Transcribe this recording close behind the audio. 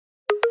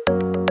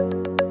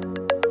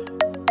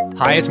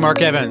Hi, it's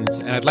Mark Evans,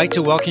 and I'd like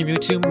to welcome you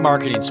to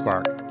Marketing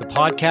Spark, the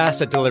podcast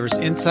that delivers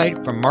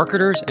insight from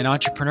marketers and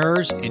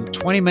entrepreneurs in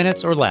 20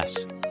 minutes or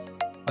less.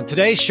 On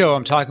today's show,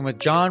 I'm talking with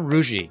John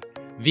Ruggi,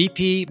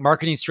 VP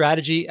Marketing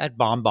Strategy at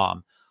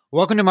BombBomb.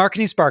 Welcome to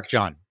Marketing Spark,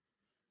 John.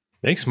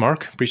 Thanks,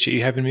 Mark. Appreciate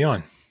you having me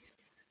on.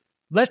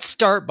 Let's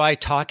start by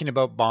talking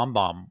about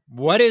BombBomb.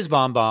 What is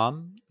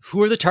BombBomb?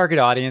 Who are the target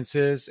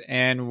audiences,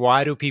 and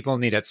why do people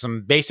need it?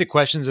 Some basic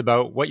questions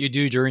about what you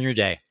do during your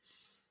day.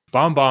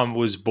 BombBomb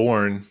was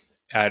born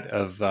out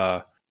of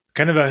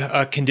kind of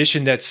a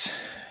condition that's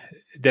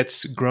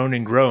grown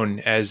and grown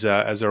as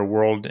our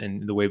world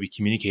and the way we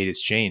communicate has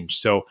changed.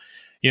 So,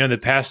 in the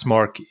past,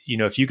 Mark,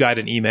 if you got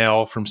an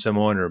email from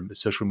someone or a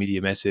social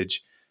media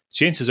message,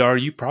 chances are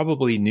you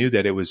probably knew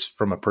that it was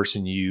from a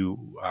person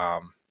you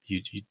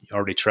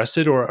already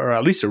trusted, or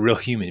at least a real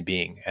human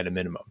being at a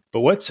minimum. But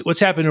what's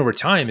happened over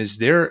time is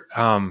there's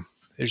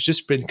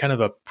just been kind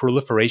of a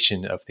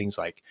proliferation of things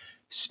like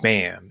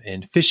spam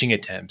and phishing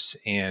attempts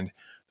and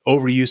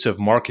overuse of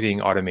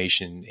marketing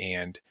automation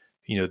and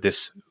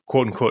this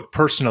quote unquote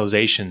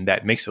personalization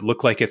that makes it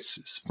look like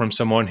it's from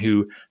someone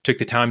who took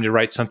the time to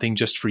write something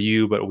just for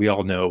you, but we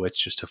all know it's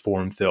just a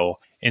form fill.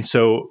 And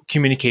so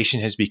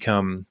communication has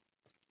become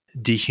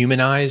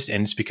dehumanized,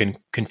 and it's become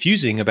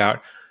confusing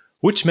about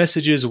which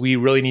messages we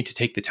really need to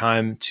take the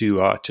time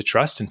to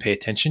trust and pay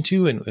attention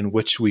to, and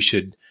which we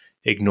should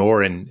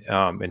ignore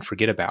and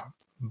forget about.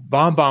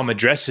 BombBomb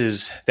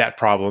addresses that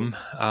problem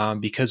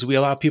because we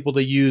allow people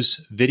to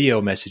use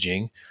video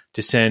messaging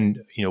to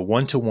send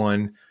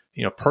one-to-one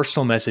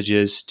personal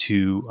messages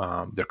to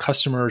their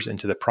customers and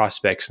to the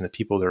prospects and the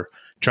people they're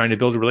trying to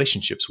build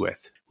relationships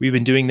with. We've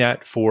been doing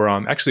that for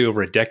actually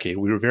over a decade.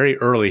 We were very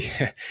early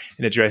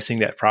in addressing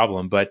that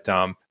problem, but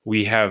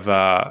we have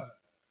our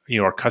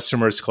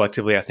customers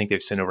collectively, I think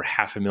they've sent over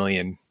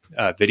 500,000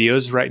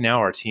 videos right now.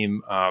 Our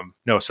team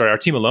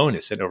alone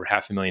has sent over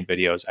 500,000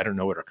 videos. I don't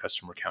know what our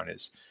customer count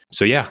is.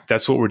 So yeah,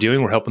 that's what we're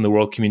doing. We're helping the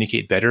world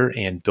communicate better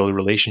and build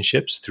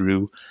relationships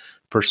through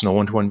personal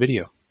one-to-one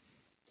video.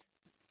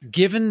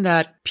 Given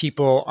that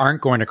people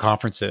aren't going to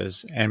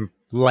conferences and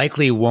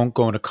likely won't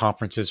go into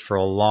conferences for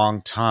a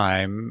long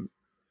time,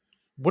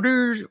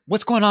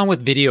 what's going on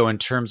with video in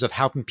terms of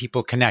helping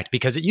people connect?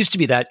 Because it used to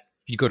be that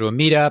you'd go to a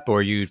meetup,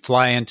 or you'd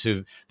fly in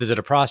to visit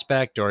a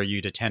prospect, or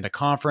you'd attend a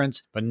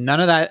conference, but none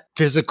of that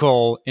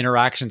physical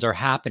interactions are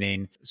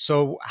happening.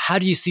 So how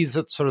do you see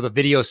sort of the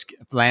video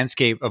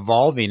landscape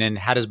evolving, and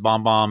how does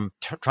BombBomb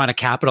trying to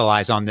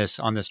capitalize on this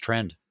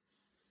trend?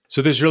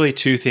 So there's really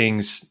two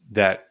things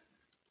that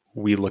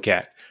we look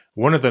at.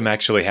 One of them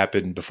actually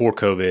happened before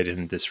COVID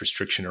and this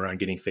restriction around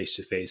getting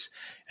face-to-face.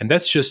 And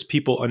that's just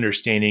people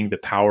understanding the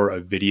power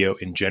of video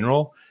in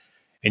general.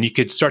 And you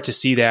could start to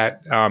see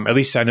that, at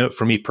least I know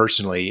for me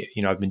personally,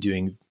 I've been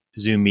doing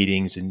Zoom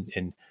meetings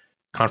and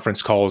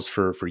conference calls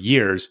for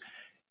years.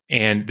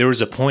 And there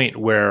was a point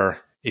where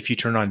if you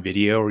turn on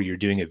video or you're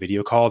doing a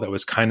video call, that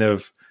was kind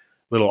of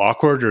a little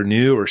awkward or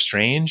new or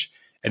strange.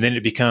 And then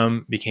it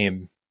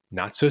became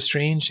not so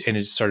strange, and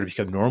it started to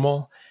become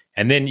normal.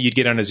 And then you'd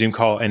get on a Zoom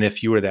call, and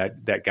if you were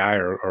that guy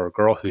or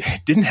girl who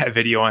didn't have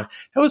video on,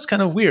 that was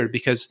kind of weird,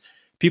 because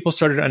people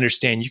started to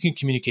understand you can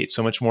communicate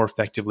so much more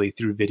effectively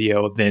through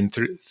video than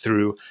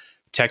through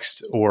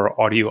text or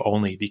audio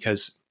only,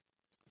 because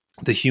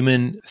the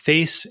human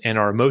face and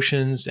our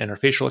emotions and our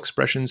facial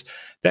expressions,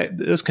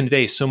 those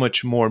convey so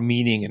much more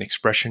meaning and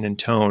expression and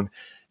tone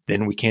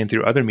than we can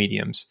through other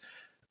mediums.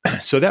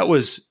 So that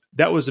was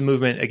a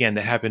movement, again,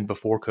 that happened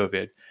before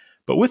COVID.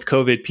 But with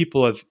COVID,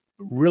 people have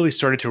really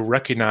started to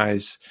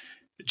recognize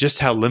just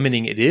how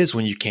limiting it is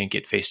when you can't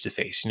get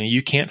face-to-face.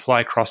 You can't fly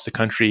across the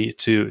country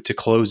to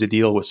close a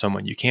deal with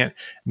someone. You can't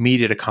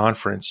meet at a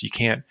conference. You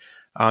can't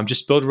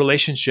just build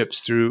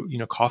relationships through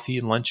coffee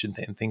and lunch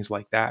and things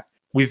like that.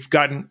 We've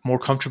gotten more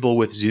comfortable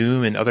with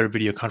Zoom and other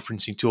video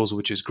conferencing tools,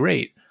 which is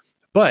great.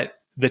 But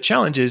the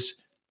challenge is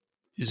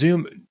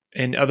Zoom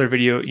and other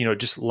video,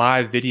 just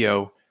live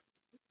video,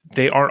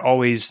 they aren't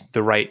always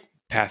the right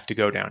path to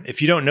go down.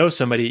 If you don't know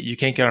somebody, you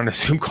can't get on a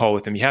Zoom call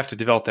with them. You have to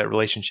develop that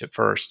relationship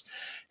first.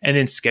 And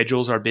then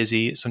schedules are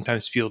busy.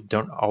 Sometimes people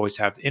don't always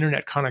have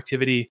internet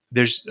connectivity.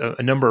 There's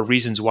a number of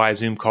reasons why a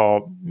Zoom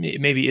call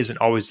maybe isn't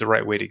always the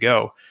right way to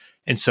go.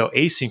 And so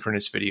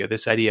asynchronous video,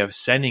 this idea of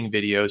sending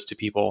videos to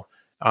people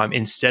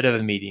instead of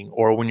a meeting,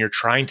 or when you're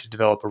trying to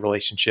develop a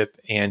relationship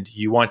and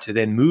you want to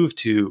then move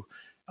to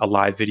a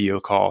live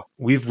video call,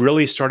 we've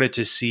really started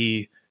to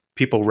see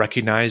people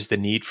recognize the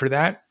need for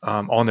that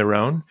on their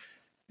own.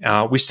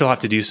 We still have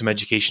to do some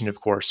education, of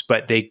course,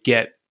 but they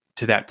get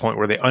to that point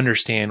where they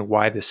understand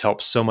why this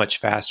helps so much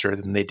faster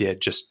than they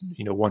did just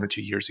 1 or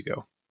 2 years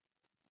ago.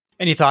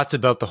 Any thoughts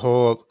about the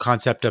whole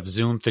concept of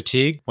Zoom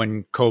fatigue?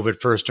 When COVID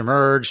first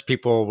emerged,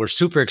 people were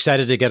super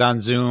excited to get on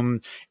Zoom.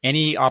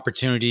 Any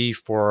opportunity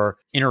for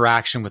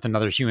interaction with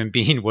another human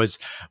being was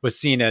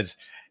seen as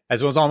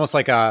it was almost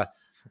like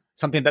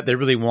something that they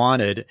really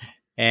wanted.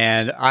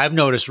 And I've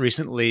noticed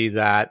recently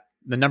that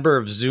the number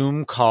of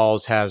Zoom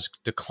calls has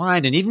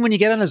declined. And even when you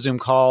get on a Zoom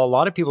call, a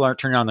lot of people aren't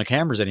turning on their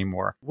cameras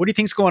anymore. What do you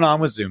think's going on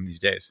with Zoom these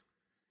days?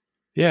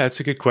 Yeah, it's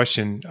a good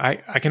question. I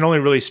can only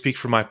really speak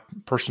from my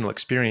personal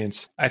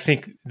experience. I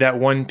think that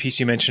one piece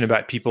you mentioned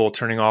about people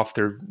turning off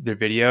their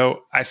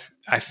video,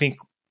 I think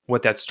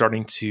what that's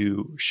starting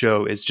to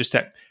show is just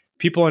that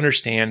people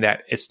understand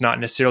that it's not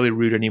necessarily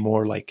rude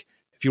anymore. Like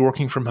if you're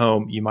working from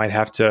home, you might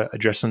have to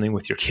address something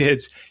with your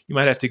kids. You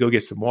might have to go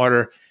get some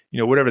water,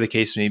 whatever the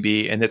case may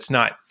be. And it's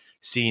not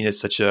seen as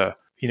such a,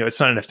 it's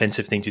not an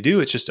offensive thing to do.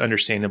 It's just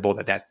understandable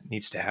that that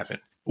needs to happen.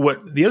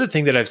 The other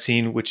thing that I've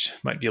seen, which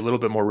might be a little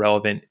bit more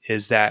relevant,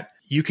 is that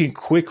you can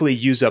quickly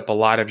use up a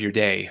lot of your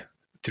day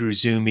through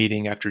Zoom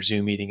meeting after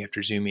Zoom meeting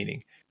after Zoom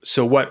meeting.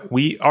 So what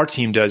our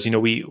team does,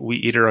 we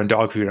eat our own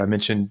dog food. I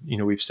mentioned,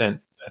 we've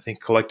sent, I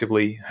think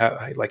collectively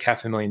like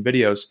 500,000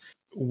 videos.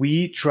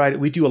 We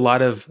do a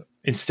lot of,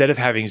 instead of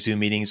having Zoom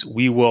meetings,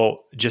 we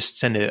will just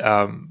send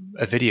a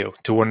video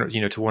to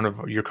one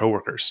of your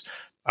coworkers.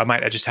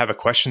 I just have a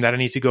question that I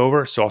need to go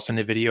over. So I'll send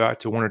a video out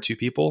to one or two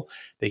people.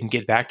 They can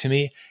get back to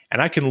me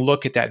and I can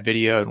look at that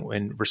video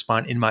and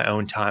respond in my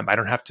own time. I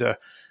don't have to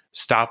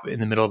stop in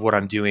the middle of what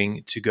I'm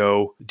doing to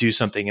go do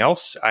something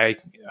else. I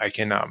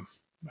can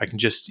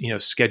just,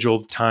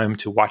 schedule time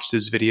to watch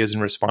those videos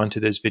and respond to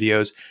those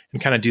videos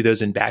and kind of do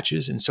those in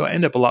batches. And so I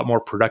end up a lot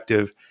more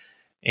productive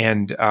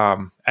and I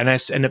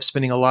end up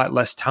spending a lot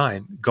less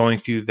time going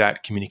through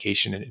that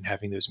communication and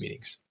having those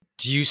meetings.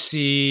 Do you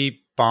see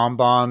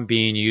BombBomb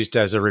being used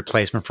as a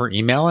replacement for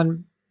email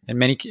in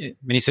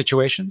many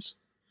situations?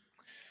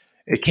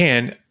 It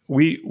can.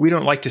 We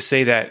don't like to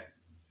say that.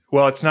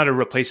 Well, it's not a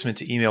replacement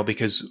to email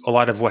because a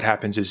lot of what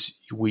happens is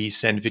we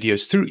send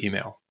videos through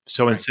email.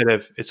 So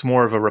right. It's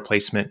more of a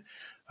replacement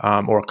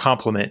or a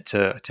complement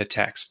to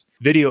text.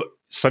 Video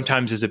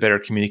sometimes is a better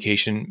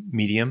communication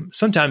medium.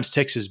 Sometimes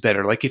text is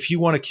better. Like if you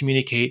want to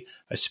communicate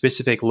a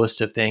specific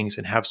list of things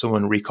and have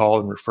someone recall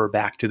and refer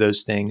back to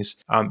those things,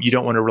 you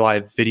don't want to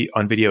rely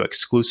on video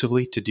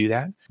exclusively to do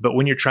that. But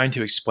when you're trying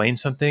to explain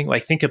something,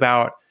 like think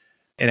about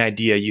an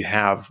idea you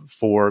have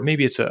for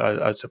maybe it's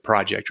a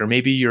project, or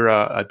maybe you're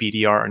a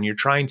BDR and you're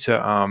trying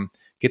to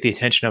get the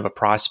attention of a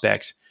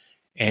prospect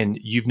and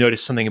you've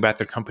noticed something about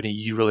their company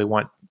you really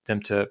want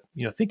them to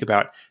think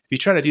about. If you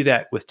try to do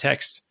that with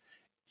text,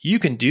 you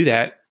can do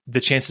that. The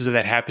chances of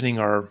that happening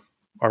are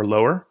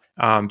lower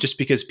just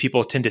because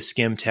people tend to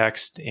skim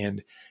text.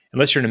 And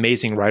unless you're an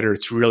amazing writer,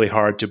 it's really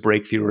hard to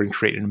break through and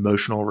create an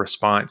emotional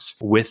response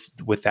with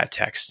that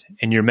text.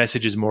 And your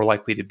message is more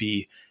likely to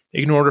be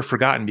ignored or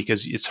forgotten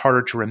because it's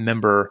harder to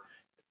remember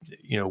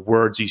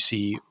words you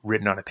see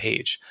written on a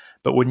page.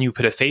 But when you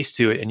put a face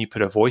to it and you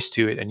put a voice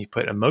to it and you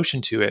put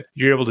emotion to it,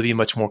 you're able to be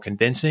much more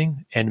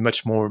convincing and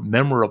much more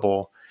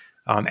memorable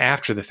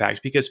after the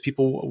fact because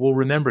people will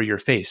remember your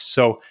face.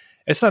 So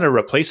it's not a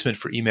replacement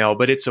for email,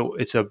 but it's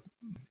a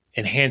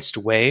enhanced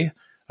way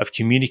of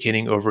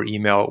communicating over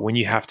email when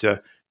you have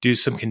to do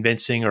some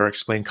convincing or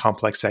explain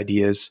complex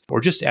ideas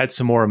or just add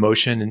some more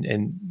emotion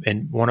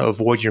and want to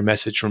avoid your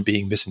message from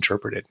being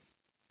misinterpreted.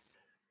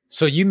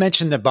 So you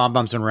mentioned that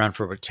BombBomb's been around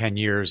for about 10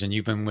 years and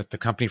you've been with the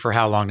company for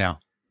how long now?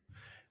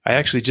 I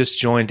actually just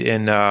joined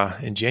in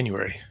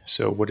January.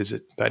 So what is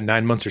it? About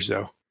 9 months or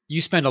so.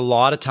 You spend a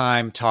lot of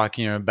time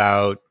talking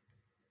about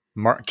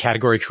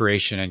category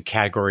creation and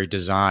category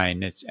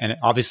design. And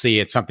obviously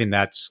it's something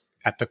that's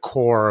at the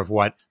core of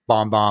what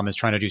BombBomb is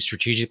trying to do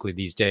strategically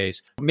these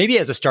days. Maybe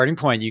as a starting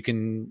point, you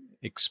can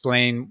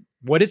explain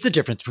what is the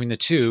difference between the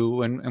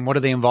two and what do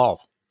they involve?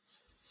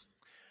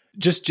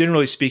 Just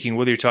generally speaking,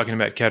 whether you're talking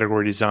about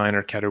category design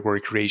or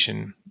category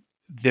creation,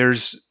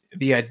 there's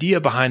the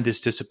idea behind this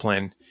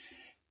discipline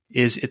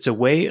is it's a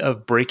way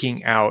of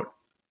breaking out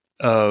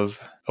of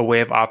a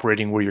way of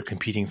operating where you're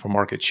competing for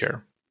market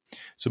share.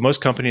 So most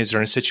companies are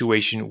in a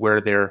situation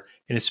where they're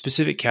in a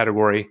specific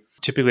category.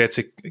 Typically, that's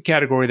a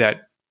category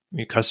that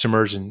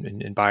customers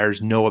and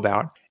buyers know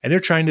about. And they're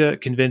trying to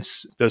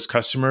convince those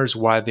customers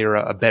why they're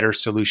a better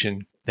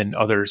solution than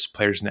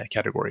players in that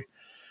category.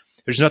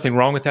 There's nothing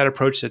wrong with that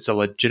approach. It's a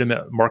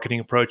legitimate marketing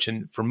approach.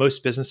 And for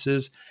most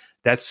businesses,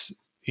 that's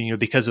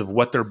because of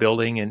what they're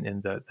building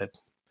and the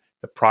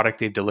product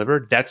they've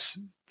delivered, that's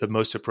the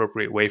most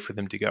appropriate way for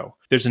them to go.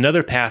 There's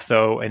another path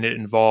though, and it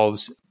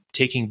involves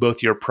taking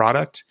both your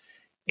product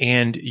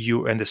and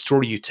the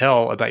story you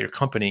tell about your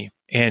company,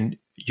 and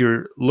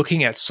you're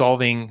looking at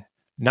solving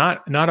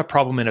not a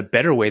problem in a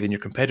better way than your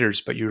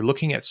competitors, but you're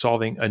looking at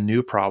solving a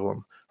new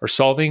problem or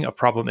solving a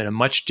problem in a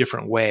much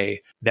different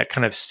way that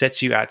kind of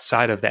sets you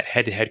outside of that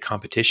head-to-head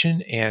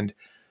competition and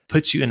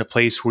puts you in a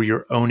place where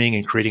you're owning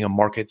and creating a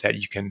market that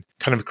you can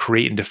kind of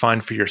create and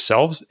define for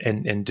yourselves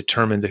and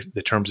determine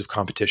the terms of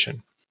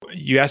competition.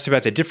 You asked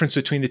about the difference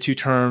between the two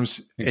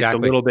terms.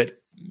 Exactly.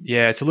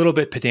 It's a little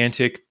bit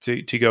pedantic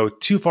to go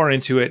too far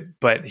into it,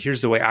 but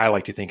here's the way I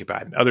like to think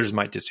about it. Others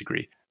might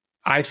disagree.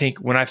 I think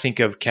when I think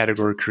of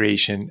category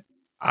creation,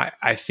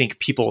 I think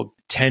people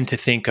tend to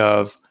think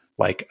of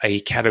like a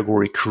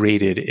category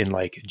created in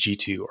like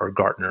G2 or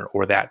Gartner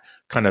or that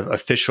kind of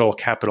official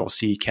capital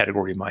C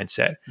category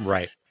mindset.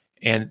 Right.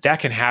 And that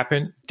can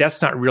happen.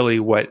 That's not really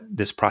what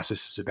this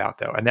process is about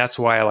though. And that's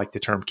why I like the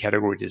term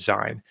category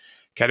design.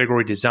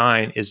 Category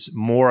design is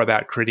more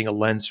about creating a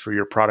lens for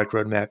your product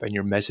roadmap and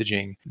your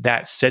messaging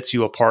that sets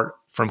you apart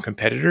from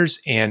competitors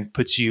and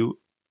puts you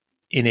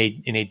in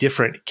a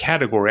different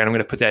category. And I'm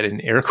going to put that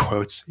in air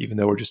quotes, even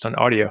though we're just on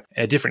audio,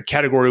 a different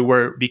category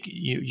where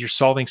you're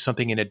solving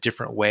something in a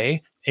different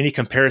way. Any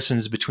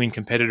comparisons between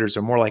competitors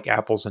are more like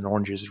apples and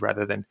oranges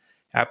rather than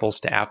apples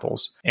to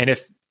apples. And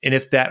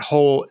if that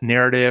whole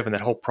narrative and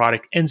that whole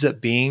product ends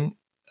up being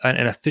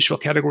an official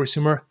category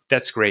consumer,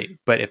 that's great.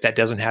 But if that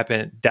doesn't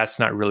happen, that's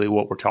not really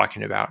what we're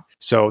talking about.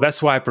 So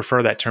that's why I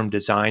prefer that term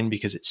design,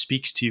 because it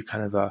speaks to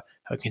kind of a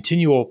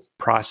continual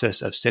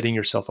process of setting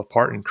yourself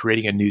apart and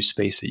creating a new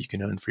space that you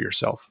can own for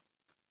yourself.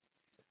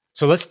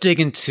 So let's dig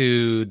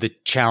into the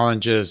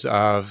challenges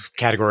of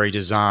category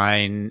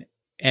design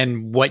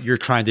and what you're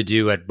trying to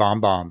do at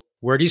BombBomb.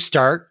 Where do you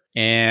start?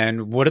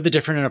 And what are the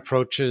different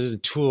approaches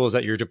and tools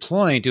that you're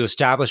deploying to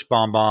establish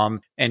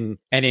BombBomb and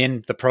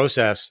in the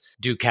process,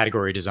 do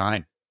category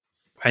design?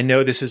 I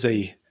know this is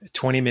a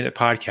 20-minute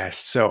podcast,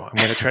 so I'm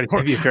going to try to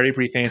give you a very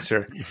brief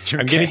answer. Okay.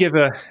 I'm going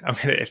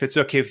to if it's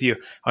okay with you,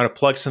 I'm going to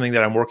plug something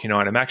that I'm working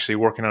on. I'm actually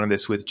working on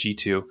this with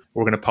G2.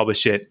 We're going to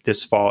publish it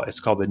this fall. It's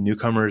called The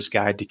Newcomer's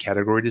Guide to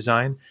Category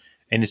Design.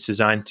 And it's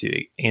designed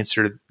to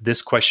answer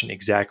this question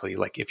exactly.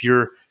 Like if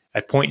you're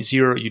at point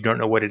zero, you don't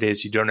know what it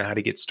is, you don't know how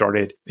to get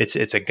started. It's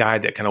a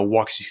guide that kind of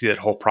walks you through that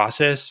whole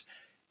process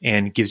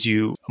and gives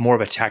you more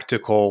of a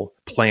tactical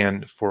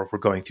plan for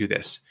going through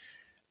this.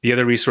 The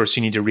other resource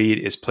you need to read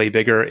is Play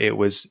Bigger.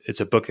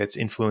 It's a book that's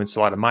influenced a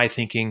lot of my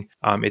thinking.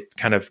 It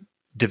kind of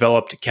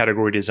developed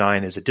category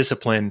design as a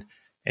discipline.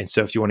 And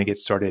so if you want to get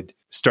started,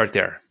 start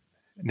there.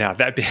 Now,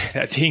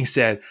 that being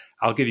said,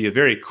 I'll give you a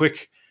very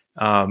quick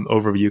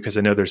overview because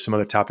I know there's some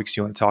other topics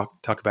you want to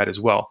talk about as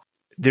well.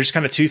 There's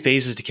kind of two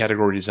phases to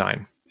category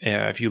design.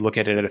 If you look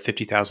at it at a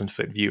 50,000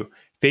 foot view,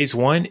 phase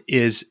one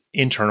is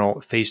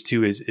internal. Phase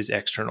two is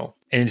external.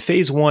 And in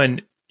phase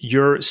one,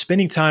 you're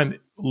spending time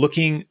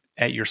looking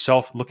at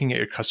yourself, looking at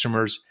your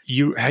customers.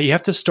 You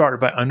have to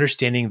start by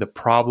understanding the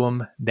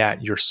problem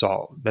that you're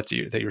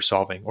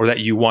solving or that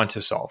you want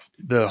to solve.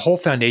 The whole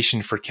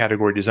foundation for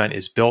category design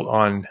is built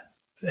on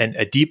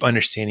a deep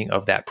understanding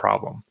of that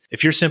problem.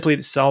 If you're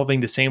simply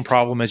solving the same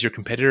problem as your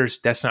competitors,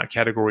 that's not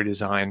category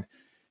design.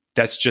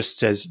 That just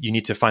says you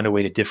need to find a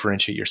way to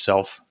differentiate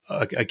yourself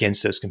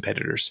against those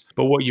competitors.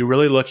 But what you're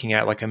really looking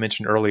at, like I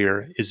mentioned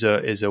earlier, is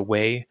a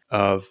way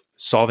of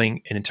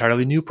solving an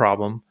entirely new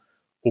problem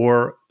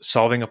or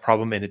solving a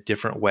problem in a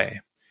different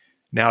way.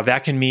 Now,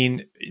 that can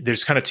mean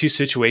there's kind of two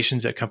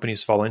situations that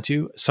companies fall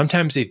into.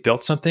 Sometimes they've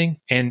built something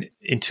and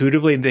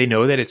intuitively they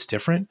know that it's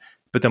different,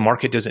 but the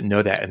market doesn't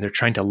know that. And they're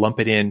trying to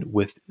lump it in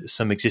with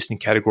some existing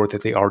category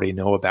that they already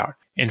know about.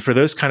 And for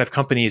those kind of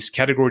companies,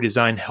 category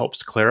design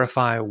helps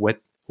clarify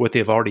what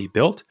they've already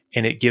built,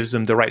 and it gives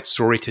them the right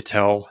story to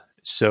tell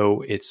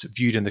so it's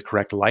viewed in the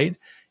correct light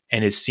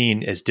and is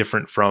seen as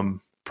different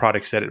from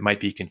products that it might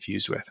be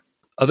confused with.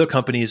 Other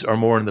companies are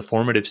more in the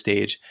formative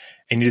stage,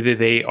 and either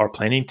they are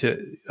planning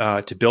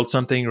to build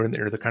something or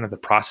they're the kind of the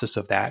process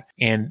of that,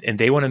 and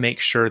they want to make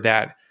sure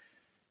that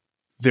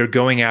they're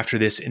going after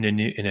this in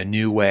a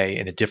new way,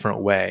 in a different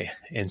way.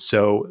 And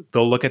so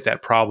they'll look at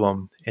that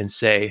problem and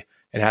say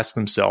and ask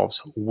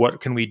themselves,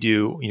 what can we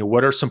do?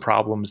 What are some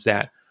problems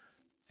that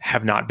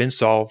have not been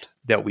solved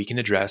that we can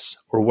address,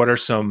 or what are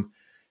some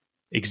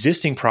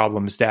existing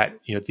problems that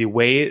the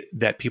way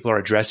that people are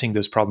addressing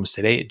those problems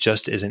today, it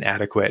just isn't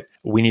adequate.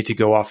 We need to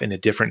go off in a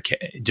different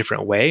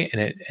way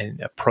and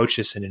approach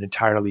this in an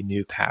entirely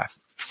new path.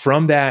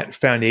 From that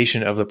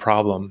foundation of the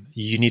problem,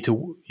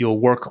 you'll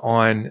work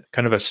on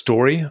kind of a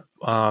story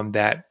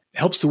that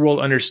helps the world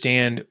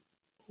understand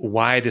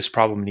why this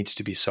problem needs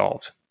to be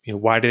solved.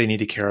 Why do they need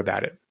to care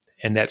about it?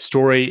 And that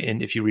story,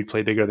 and if you read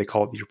Play Bigger, they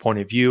call it your point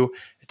of view.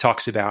 It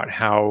talks about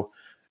how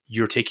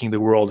you're taking the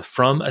world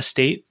from a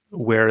state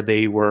where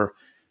they were,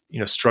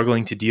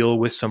 struggling to deal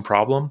with some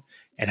problem,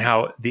 and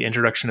how the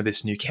introduction of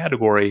this new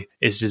category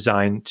is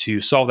designed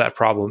to solve that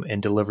problem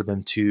and deliver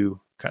them to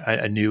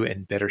a new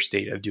and better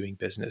state of doing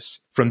business.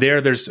 From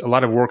there, there's a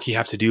lot of work you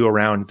have to do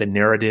around the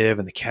narrative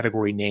and the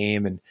category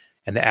name and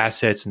the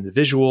assets and the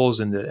visuals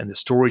and the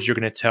stories you're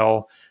going to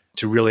tell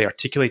to really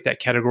articulate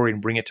that category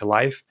and bring it to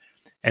life.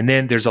 And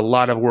then there's a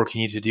lot of work you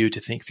need to do to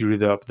think through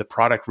the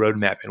product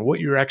roadmap and what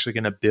you're actually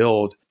going to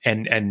build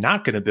and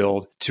not going to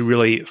build to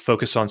really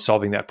focus on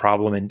solving that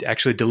problem and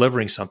actually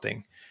delivering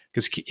something.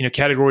 Because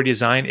category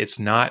design, it's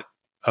not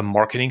a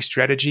marketing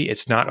strategy.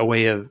 It's not a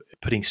way of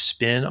putting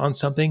spin on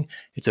something.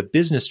 It's a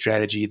business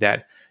strategy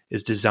that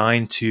is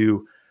designed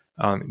to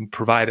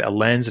provide a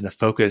lens and a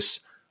focus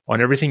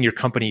on everything your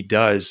company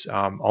does,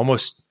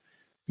 almost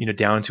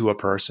down to a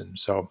person.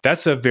 So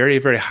that's a very,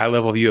 very high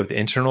level view of the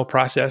internal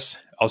process.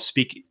 I'll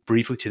speak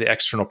briefly to the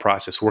external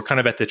process. We're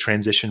kind of at the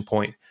transition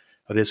point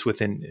of this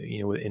within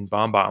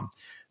BombBomb.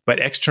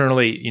 But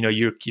externally,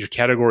 your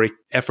category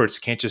efforts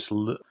can't just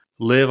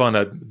live on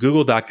a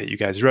Google Doc that you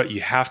guys wrote.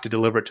 You have to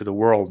deliver it to the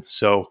world.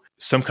 So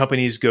some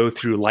companies go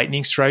through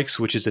lightning strikes,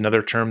 which is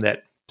another term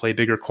that Play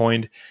Bigger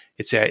coined.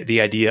 It's the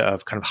idea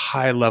of kind of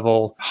high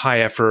level, high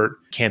effort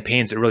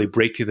campaigns that really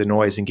break through the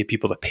noise and get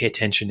people to pay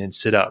attention and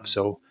sit up.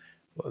 So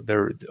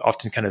they're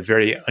often kind of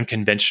very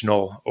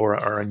unconventional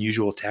or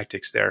unusual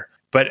tactics there.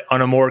 But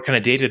on a more kind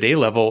of day-to-day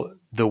level,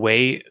 the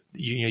way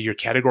your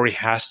category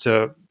has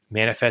to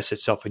manifest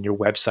itself in your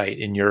website,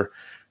 in your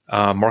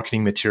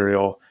marketing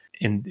material,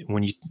 and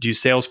when you do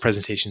sales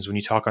presentations, when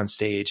you talk on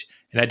stage.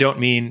 And I don't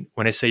mean,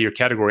 when I say your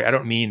category, I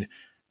don't mean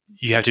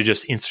you have to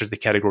just insert the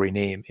category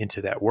name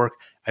into that work.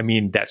 I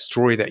mean that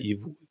story that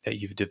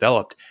you've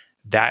developed,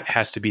 that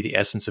has to be the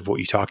essence of what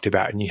you talked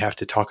about, and you have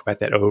to talk about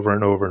that over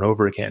and over and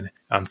over again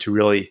to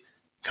really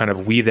kind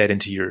of weave that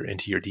into your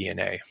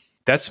DNA.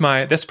 That's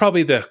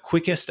probably the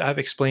quickest I've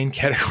explained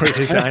category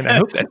design. I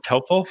hope that's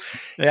helpful.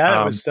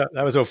 Yeah,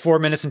 that was 4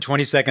 minutes and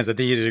 20 seconds. I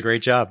think you did a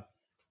great job.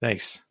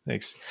 Thanks.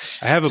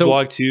 I have a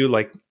blog too.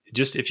 Like,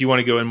 just if you want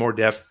to go in more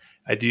depth,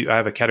 I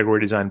have a category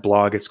design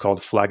blog. It's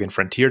called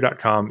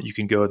flagandfrontier.com. You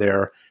can go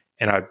there,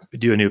 and I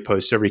do a new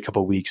post every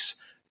couple of weeks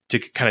to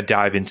kind of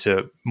dive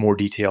into more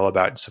detail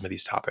about some of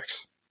these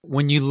topics.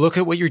 When you look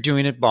at what you're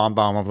doing at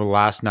BombBomb over the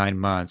last 9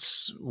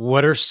 months,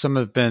 what are some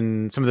of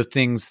the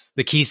things,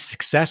 the key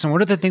success, and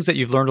what are the things that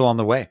you've learned along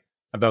the way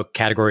about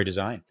category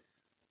design?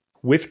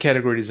 With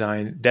category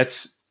design,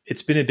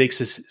 it's been a big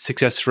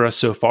success for us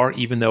so far,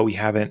 even though we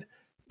haven't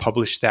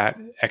published that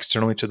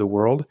externally to the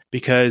world,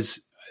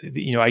 because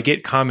I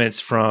get comments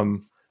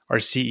from our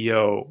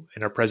CEO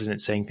and our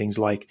president saying things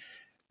like,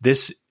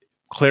 "This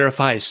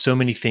clarifies so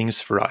many things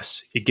for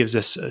us. It gives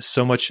us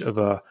so much of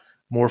a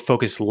more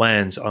focused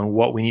lens on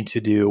what we need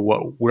to do,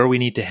 where we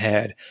need to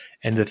head,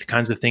 and the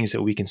kinds of things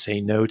that we can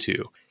say no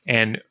to."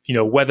 And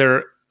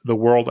whether the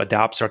world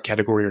adopts our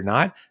category or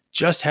not,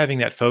 just having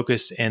that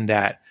focus and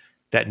that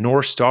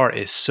North Star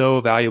is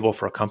so valuable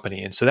for a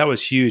company. And so that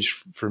was huge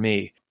for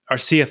me. Our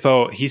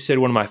CFO, he said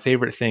one of my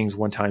favorite things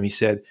one time. He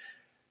said,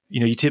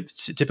 you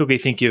typically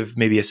think of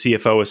maybe a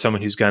CFO as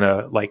someone who's going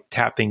to like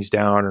tap things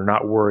down or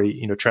not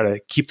worry, try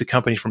to keep the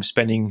company from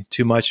spending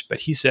too much.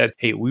 But he said,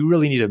 "Hey, we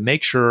really need to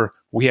make sure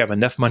we have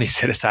enough money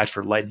set aside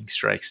for lightning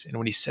strikes." And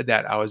when he said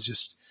that, I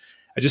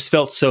just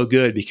felt so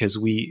good, because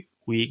we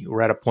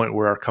were at a point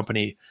where our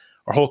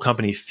whole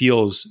company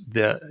feels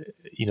the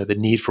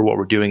need for what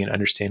we're doing and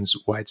understands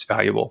why it's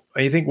valuable.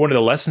 I think one of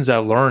the lessons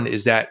I've learned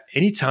is that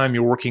anytime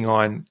you're working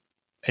on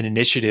an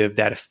initiative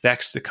that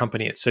affects the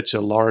company in such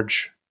a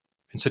large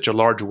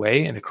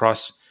way and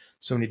across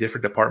so many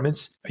different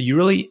departments, you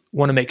really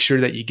want to make sure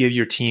that you give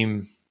your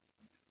team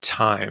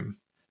time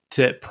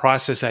to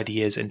process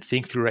ideas and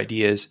think through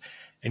ideas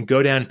and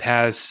go down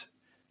paths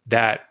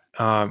that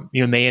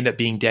may end up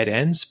being dead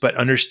ends, but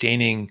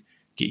understanding,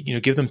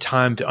 give them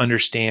time to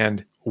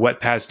understand what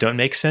paths don't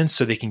make sense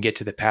so they can get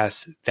to the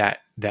paths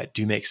that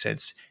do make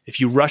sense. If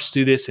you rush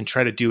through this and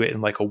try to do it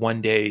in like a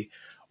one-day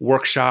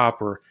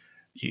workshop or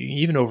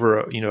even over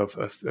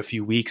a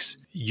few weeks,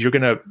 you're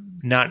going to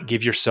not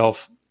give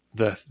yourself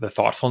the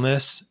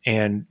thoughtfulness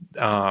and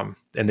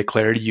the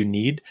clarity you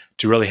need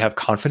to really have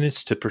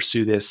confidence to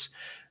pursue this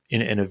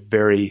in a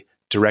very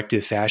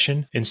directive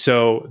fashion. And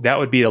so that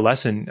would be a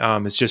lesson.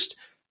 Is just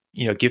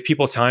give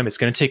people time. It's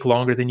going to take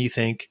longer than you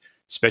think,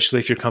 especially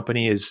if your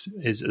company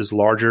is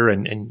larger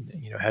and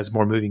has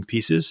more moving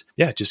pieces.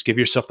 Yeah, just give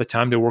yourself the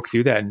time to work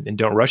through that and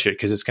don't rush it,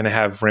 because it's going to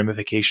have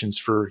ramifications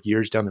for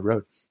years down the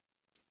road.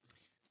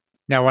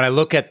 Now, when I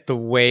look at the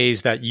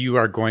ways that you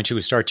are going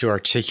to start to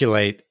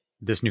articulate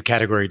this new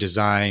category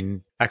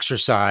design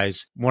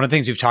exercise, one of the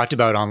things you've talked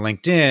about on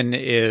LinkedIn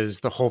is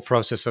the whole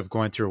process of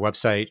going through a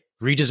website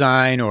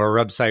redesign or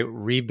a website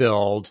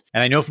rebuild.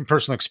 And I know from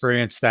personal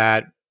experience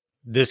that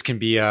this can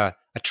be a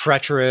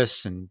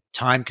treacherous and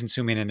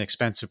time-consuming and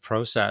expensive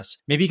process.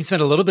 Maybe you can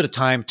spend a little bit of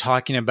time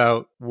talking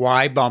about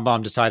why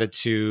BombBomb decided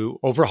to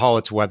overhaul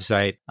its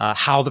website,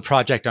 how the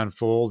project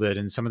unfolded,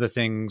 and some of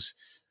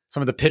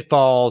the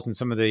pitfalls and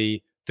some of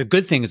the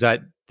good things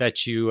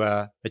that you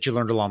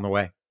learned along the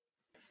way.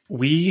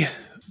 We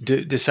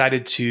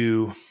decided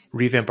to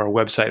revamp our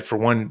website for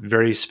one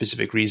very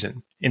specific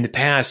reason. In the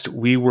past,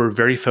 we were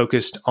very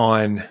focused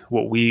on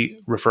what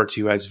we refer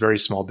to as very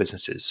small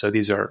businesses. So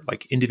these are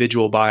like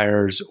individual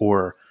buyers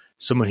or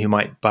someone who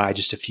might buy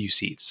just a few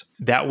seats.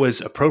 That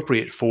was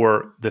appropriate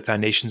for the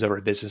foundations of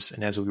our business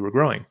and as we were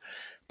growing.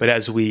 But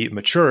as we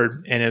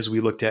matured and as we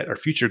looked at our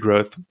future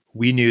growth,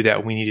 we knew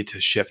that we needed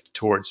to shift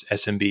towards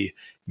SMB,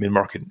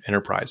 mid-market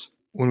enterprise.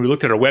 When we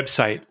looked at our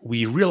website,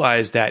 we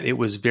realized that it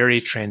was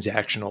very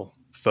transactional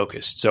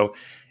focused. So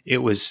it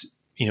was,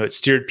 it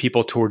steered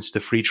people towards the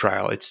free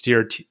trial. It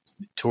steered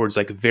towards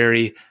like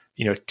very,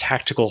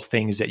 tactical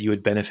things that you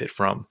would benefit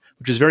from,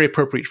 which is very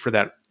appropriate for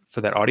that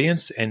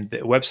audience. And the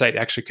website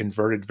actually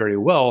converted very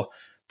well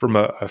from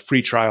a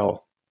free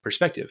trial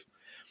perspective.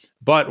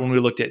 But when we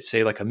looked at,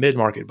 say, like a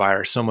mid-market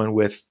buyer, someone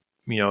with,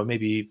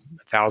 maybe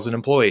 1,000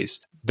 employees,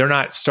 they're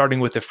not starting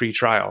with a free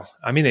trial.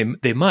 I mean,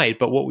 they might,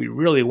 but what we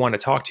really want to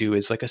talk to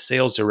is like a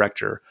sales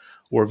director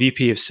or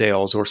VP of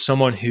sales or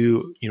someone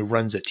who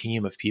runs a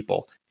team of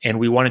people. And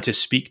we wanted to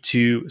speak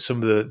to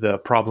some of the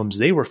problems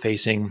they were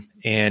facing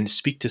and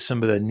speak to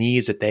some of the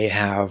needs that they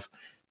have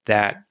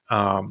that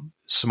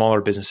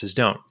smaller businesses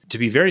don't. To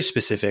be very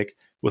specific,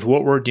 with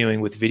what we're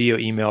doing with video,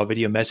 email,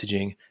 video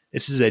messaging,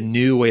 this is a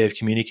new way of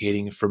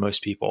communicating for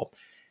most people.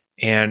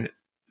 And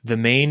the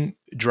main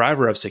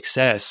driver of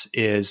success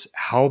is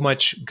how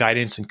much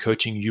guidance and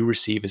coaching you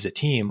receive as a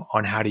team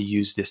on how to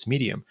use this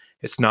medium.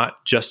 It's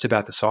not just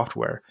about the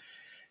software.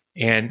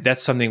 And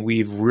that's something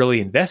we've really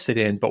invested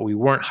in, but we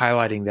weren't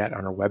highlighting that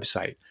on our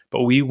website.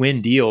 But we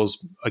win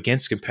deals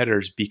against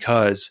competitors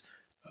because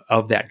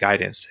of that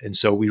guidance. And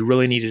so we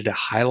really needed to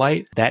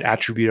highlight that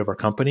attribute of our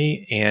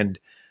company and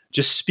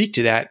just speak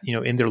to that,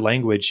 in their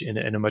language in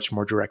a much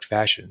more direct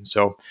fashion.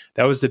 So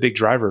that was the big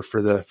driver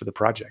for the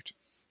project.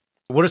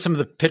 What are some of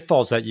the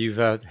pitfalls that you've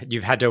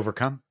had to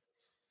overcome?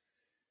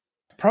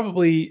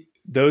 Probably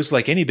those,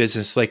 like any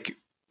business, like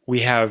we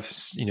have,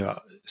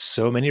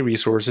 so many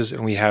resources,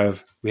 and we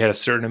had a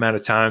certain amount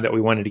of time that we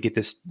wanted to get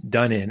this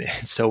done in.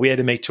 And so we had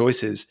to make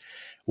choices.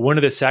 One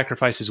of the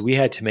sacrifices we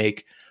had to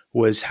make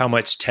was how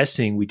much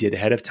testing we did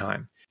ahead of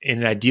time. In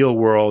an ideal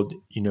world,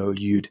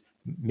 you'd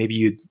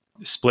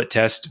split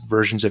test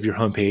versions of your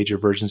homepage or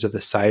versions of the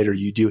site, or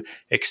you do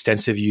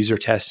extensive user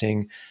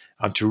testing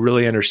to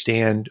really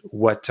understand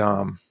what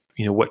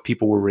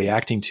people were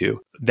reacting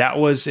to. That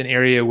was an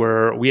area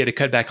where we had to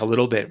cut back a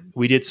little bit.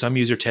 We did some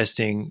user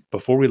testing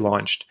before we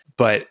launched,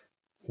 but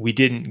we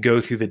didn't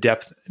go through the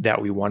depth that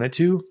we wanted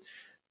to.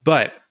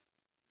 But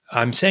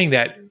I'm saying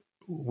that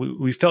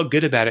we felt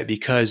good about it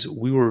because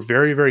we were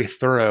very, very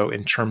thorough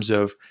in terms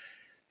of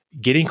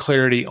getting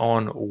clarity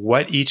on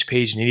what each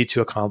page needed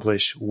to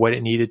accomplish, what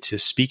it needed to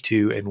speak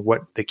to, and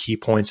what the key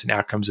points and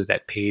outcomes of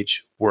that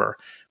page were.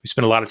 We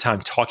spent a lot of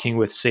time talking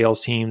with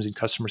sales teams and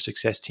customer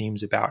success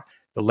teams about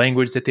the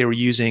language that they were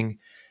using,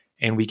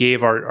 and we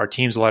gave our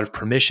teams a lot of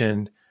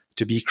permission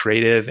to be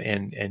creative,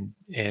 and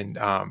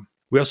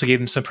we also gave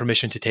them some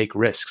permission to take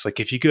risks.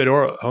 Like if you go to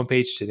our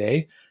homepage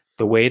today,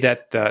 the way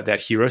that that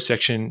hero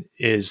section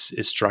is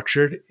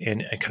structured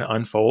and kind of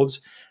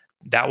unfolds,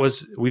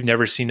 we've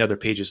never seen other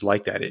pages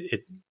like that.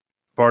 It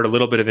borrowed a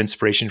little bit of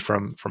inspiration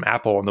from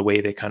Apple and the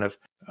way they kind of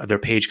their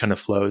page kind of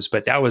flows,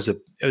 but it was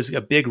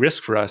a big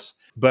risk for us.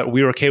 But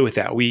we were okay with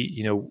that.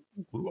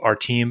 Our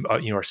team, our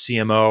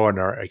CMO and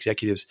our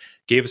executives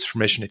gave us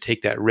permission to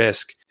take that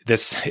risk. The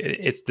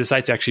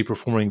site's actually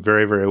performing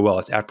very, very well.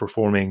 It's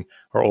outperforming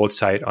our old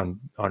site on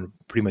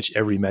pretty much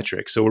every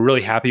metric. So we're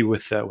really happy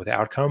with the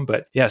outcome.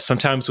 But yeah,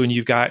 sometimes when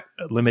you've got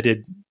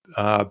limited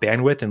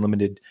bandwidth and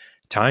limited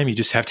time, you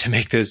just have to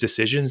make those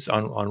decisions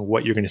on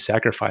what you're going to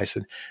sacrifice.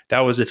 And that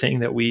was the thing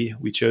that we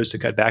chose to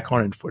cut back on.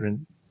 And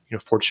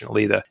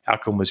fortunately, the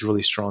outcome was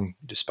really strong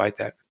despite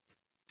that.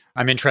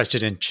 I'm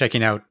interested in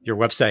checking out your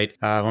website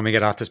when we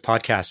get off this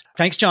podcast.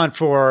 Thanks, John,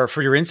 for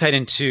your insight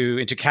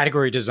into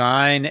category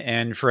design,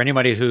 and for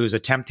anybody who's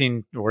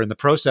attempting or in the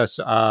process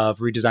of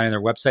redesigning their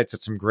websites.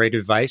 That's some great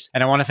advice.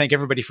 And I want to thank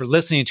everybody for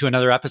listening to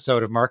another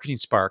episode of Marketing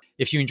Spark.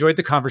 If you enjoyed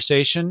the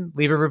conversation,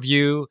 leave a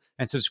review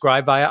and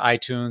subscribe via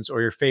iTunes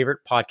or your favorite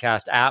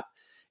podcast app.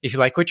 If you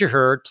like what you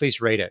heard, please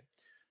rate it.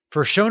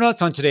 For show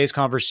notes on today's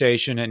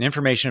conversation and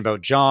information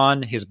about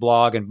John, his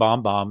blog, and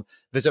BombBomb,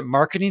 visit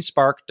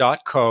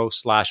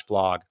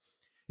marketingspark.co/blog.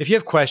 If you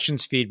have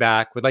questions,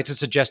 feedback, would like to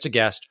suggest a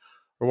guest,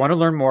 or want to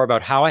learn more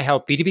about how I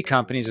help B2B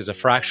companies as a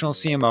fractional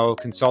CMO,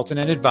 consultant,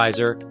 and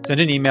advisor,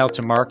 send an email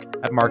to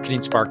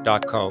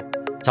mark@marketingspark.co.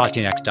 Talk to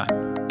you next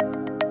time.